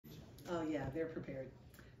Oh yeah, they're prepared.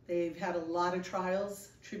 They've had a lot of trials,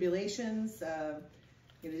 tribulations,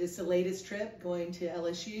 just the latest trip going to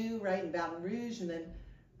LSU, right, in Baton Rouge, and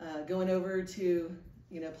then going over to,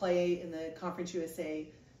 play in the Conference USA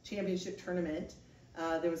Championship Tournament.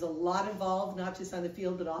 There was a lot involved, not just on the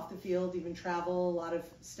field, but off the field, even travel, a lot of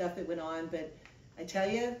stuff that went on. But I tell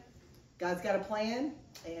you, God's got a plan,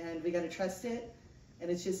 and we got to trust it.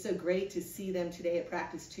 And it's just so great to see them today at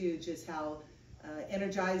practice too, just how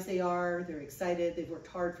energized they are. They're excited. They've worked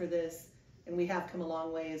hard for this. And we have come a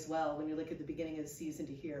long way as well when you look at the beginning of the season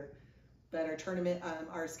to here. But our tournament,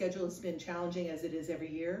 our schedule has been challenging as it is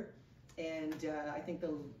every year. And I think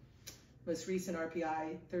the most recent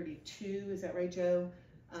RPI 32, is that right, Joe?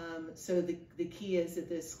 So the key is that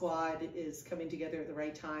this squad is coming together at the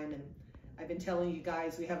right time. And I've been telling you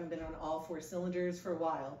guys, we haven't been on all four cylinders for a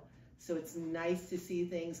while. So it's nice to see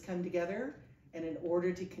things come together. And in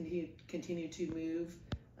order to continue to move,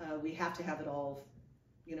 we have to have it all,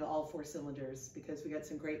 all four cylinders, because we got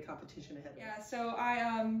some great competition ahead of us. Yeah, so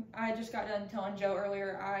I just got done telling Joe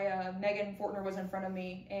earlier, Megan Fortner was in front of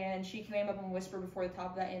me, and she came up and whispered before the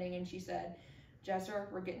top of that inning, and she said, "Jesser,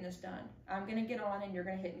 we're getting this done. I'm gonna get on and you're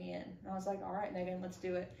gonna hit me in." And I was like, "All right, Megan, let's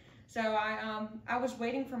do it." So I was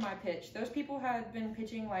waiting for my pitch. Those people had been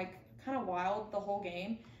pitching like kind of wild the whole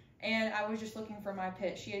game, and I was just looking for my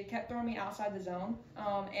pitch. She had kept throwing me outside the zone,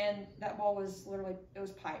 and that ball was literally, it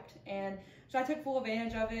was piped. And so I took full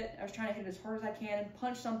advantage of it. I was trying to hit it as hard as I can and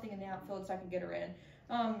punch something in the outfield so I could get her in.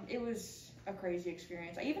 It was a crazy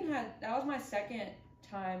experience. I even had, that was my second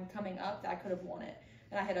time coming up that I could have won it.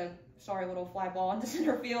 And I had a sorry little fly ball into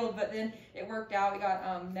center field, but then it worked out. We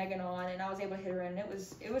got Megan on, and I was able to hit her in. It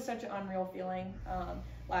was such an unreal feeling.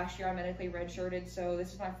 Last year I medically redshirted, so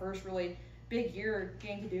this is my first really big year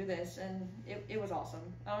getting to do this, and it was awesome.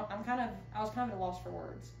 I was kind of at a loss for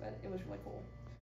words, but it was really cool.